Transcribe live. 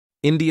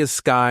India's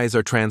skies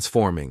are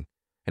transforming,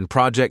 and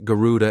Project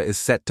Garuda is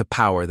set to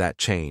power that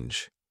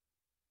change.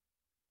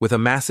 With a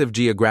massive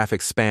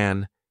geographic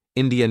span,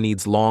 India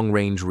needs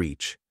long-range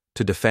reach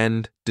to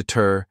defend,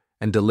 deter,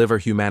 and deliver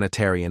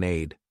humanitarian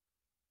aid.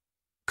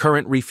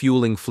 Current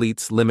refueling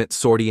fleets limit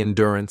sortie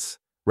endurance,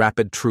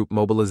 rapid troop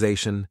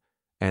mobilization,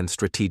 and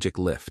strategic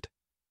lift.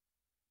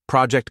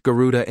 Project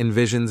Garuda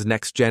envisions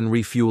next-gen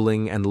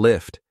refueling and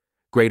lift,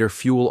 greater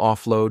fuel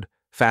offload,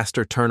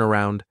 faster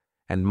turnaround,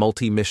 and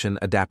multi-mission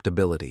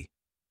adaptability.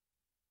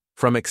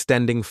 From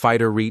extending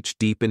fighter reach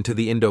deep into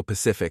the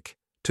Indo-Pacific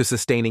to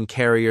sustaining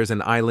carriers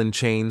and island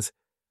chains,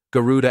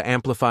 Garuda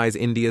amplifies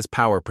India's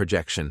power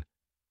projection.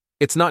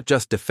 It's not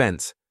just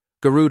defense.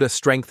 Garuda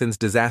strengthens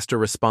disaster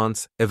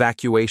response,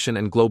 evacuation,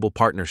 and global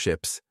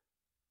partnerships.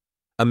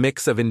 A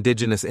mix of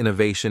indigenous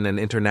innovation and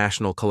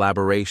international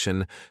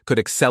collaboration could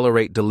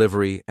accelerate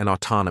delivery and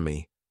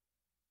autonomy.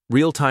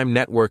 Real-time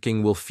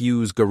networking will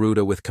fuse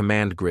Garuda with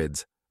command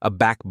grids, a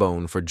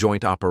backbone for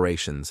joint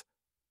operations.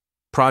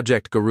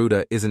 Project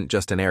Garuda isn't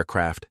just an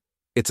aircraft,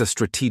 it's a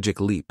strategic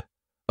leap,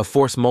 a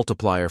force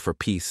multiplier for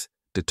peace,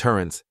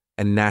 deterrence,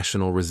 and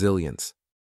national resilience.